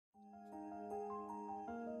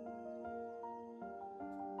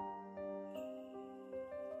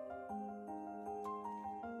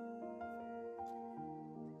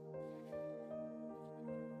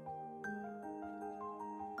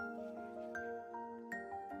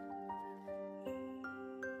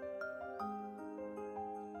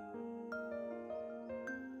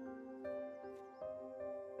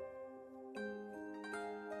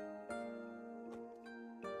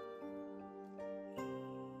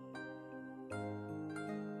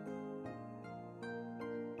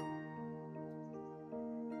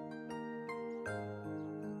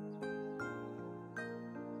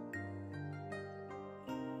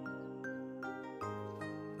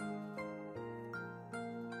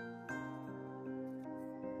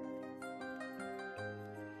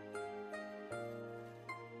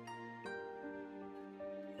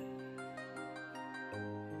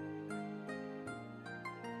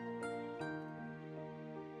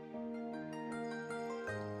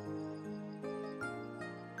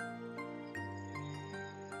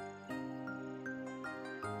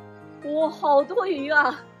哇，好多鱼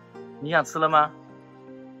啊！你想吃了吗？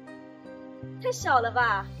太小了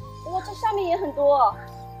吧？哇，这上面也很多。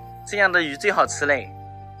这样的鱼最好吃嘞。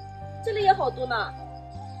这里也好多呢。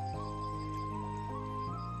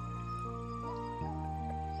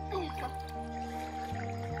哎呀！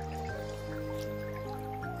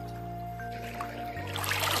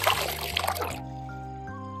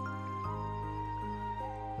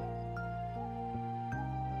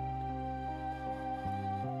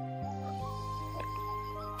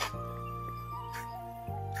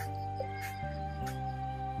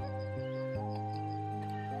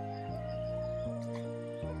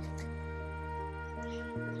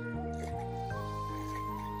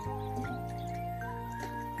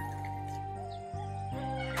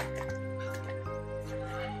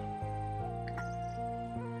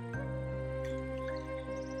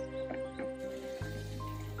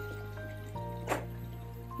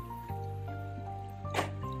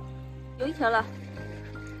有一条了。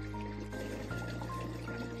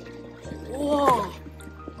哇，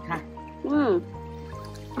看，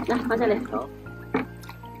来放这里。好，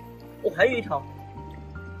还有一条。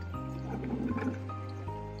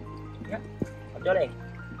你看，好掉嘞。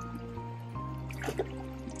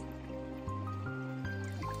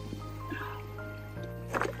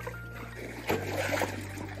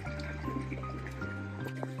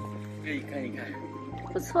这一看一看，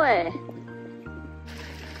不错哎。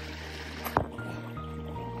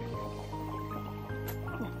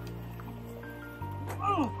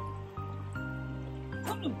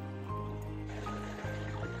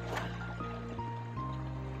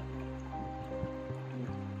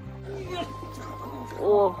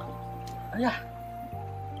哦，哎呀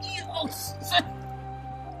，1、2、3，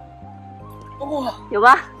哇，有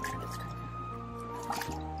吧？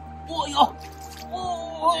哦哟，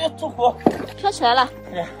哦哟，着火，飘起来了。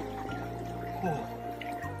哎呀，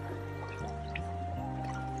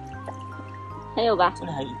还有吧？这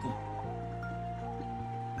里还有一个，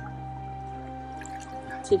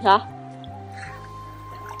几条？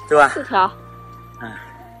对吧？4条。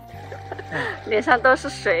脸上都是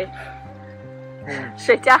水。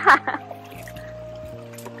水加汗。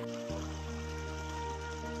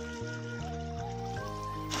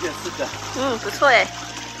这4个。不错哎。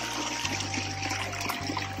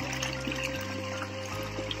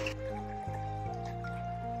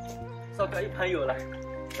烧烤一盘有了。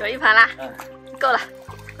有一盘啦。够了。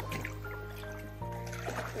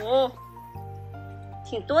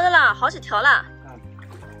挺多的啦，好几条啦。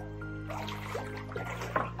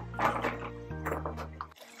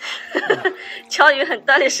敲鱼很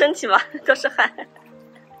锻炼身体嘛，都是汗。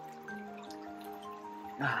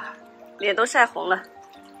脸都晒红了。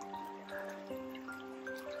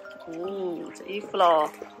这衣服喽。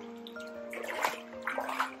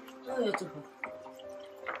哎呀，这个。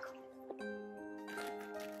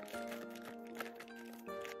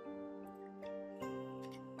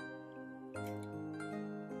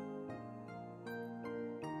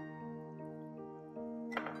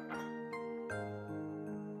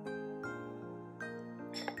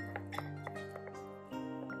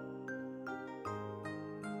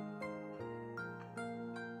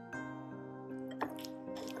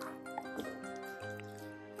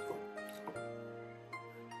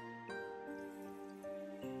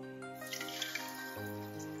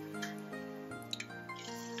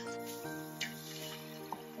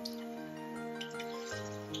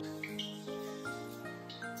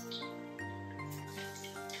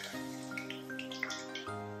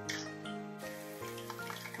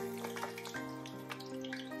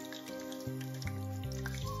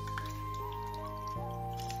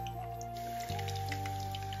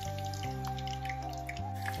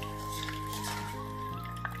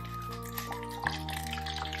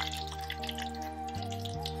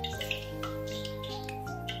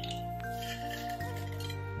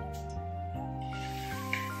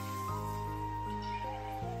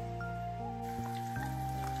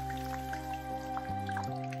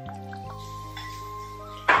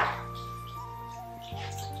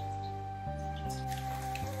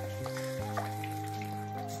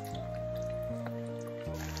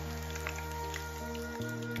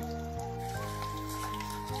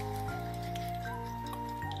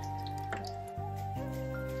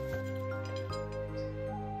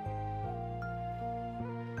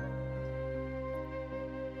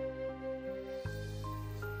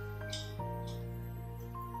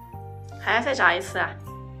还要再炸一次啊？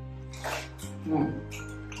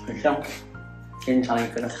很香，先尝一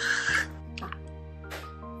个呢。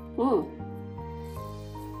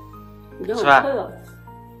是吧？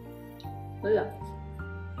可以了。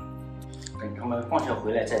等他们放学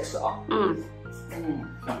回来再吃啊。行。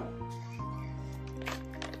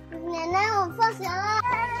奶奶，我放学了。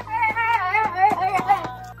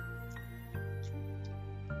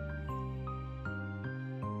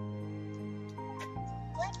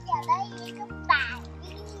我捡了一个板栗。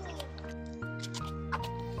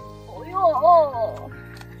哦哟！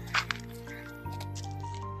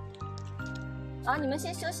啊，你们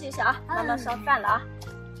先休息一下啊，妈妈烧饭了啊。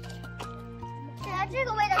这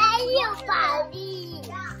个味道还有板栗。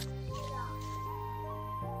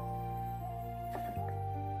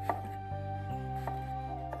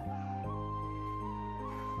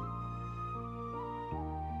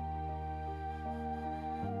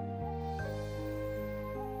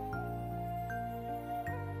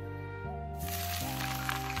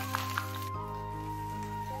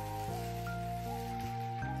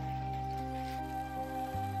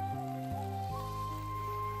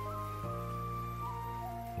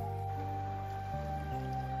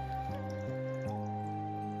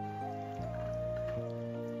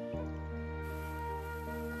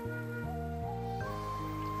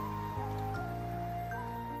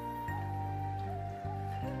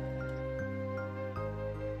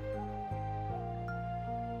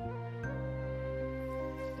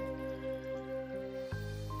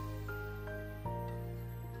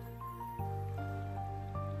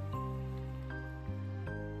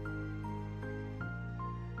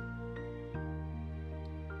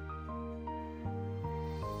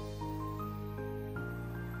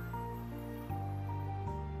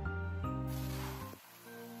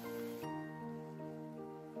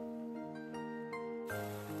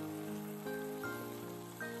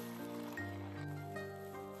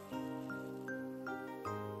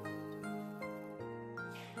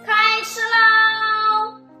开吃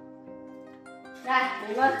喽！来，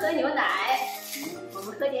你们喝牛奶，我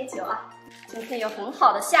们喝点酒啊。今天有很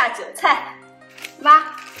好的下酒菜，妈。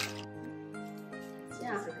这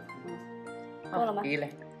样，够了吗？可以了。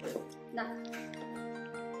那，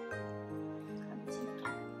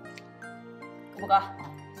够不够？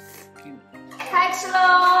开吃喽！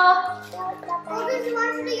我最喜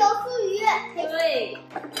欢吃的油酥鱼。对。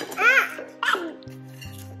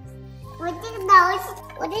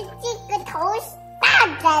我的这个头是大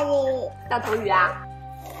的。大头鱼啊？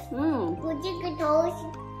嗯。我这个头是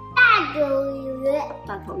大头鱼。大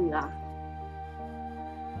头鱼啊？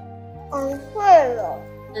会了。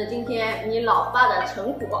这是今天你老爸的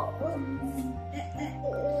成果。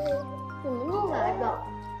怎么弄来的？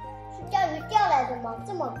是钓鱼钓来的吗？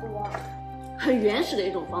这么多。很原始的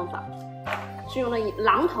一种方法，是用那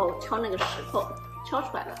榔头敲那个石头敲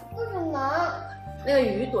出来的。为什么？那个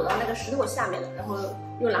鱼躲到那个石头下面了，然后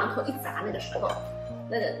用榔头一砸那个石头，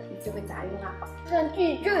那个鱼就被砸晕了，像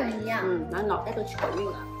地震一样。然后脑袋都敲晕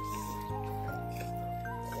了。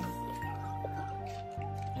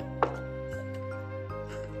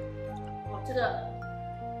哇，这个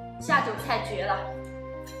下酒菜绝了！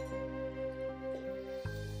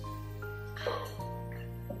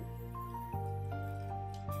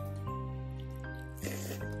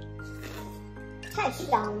太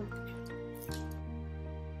香了。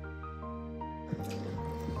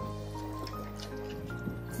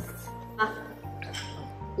啊，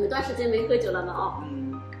有段时间没喝酒了呢哦。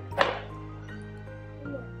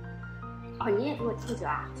哦，你也给我敬酒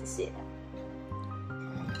啊，谢谢。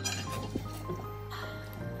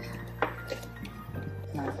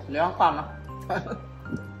凉饭吗？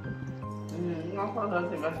凉饭特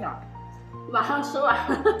别香。马上吃完。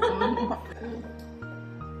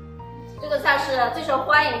这个菜是最受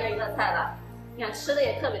欢迎的一个菜了，你看吃的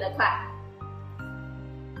也特别的快。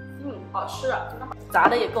好吃，真的好，炸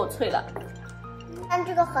的也够脆了。但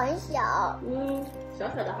这个很小。小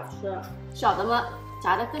小的好吃，小的嘛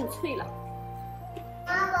炸的更脆了。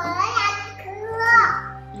我的牙齿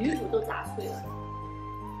鱼骨都炸脆了。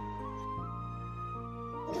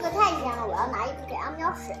这个太香了，我要拿一个给阿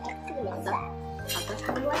喵水，这个颜色。好的，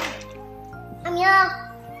差不多了。阿喵，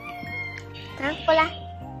过来。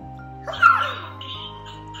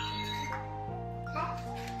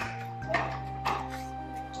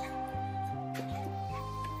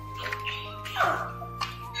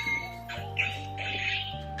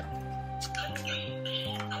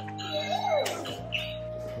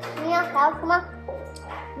阿喵还要吃吗？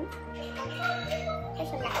这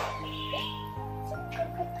是哪？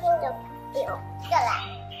这来。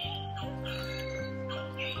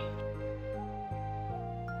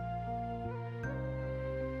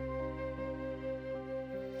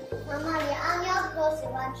妈妈连阿喵都喜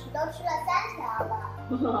欢吃，都吃了3条了。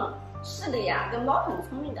是的呀，这猫很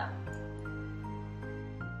聪明的。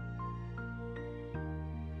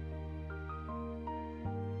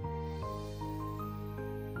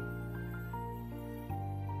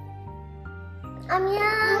阿喵，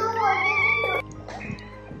我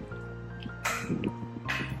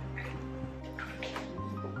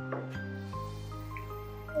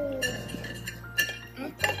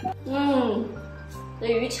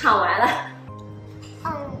抢完了。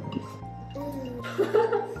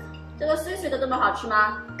这个碎碎的这么好吃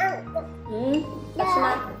吗？好吃吗？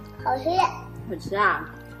好吃。好吃啊！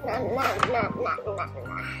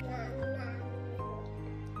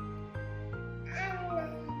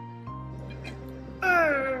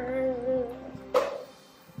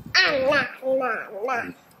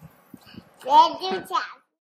别丢下。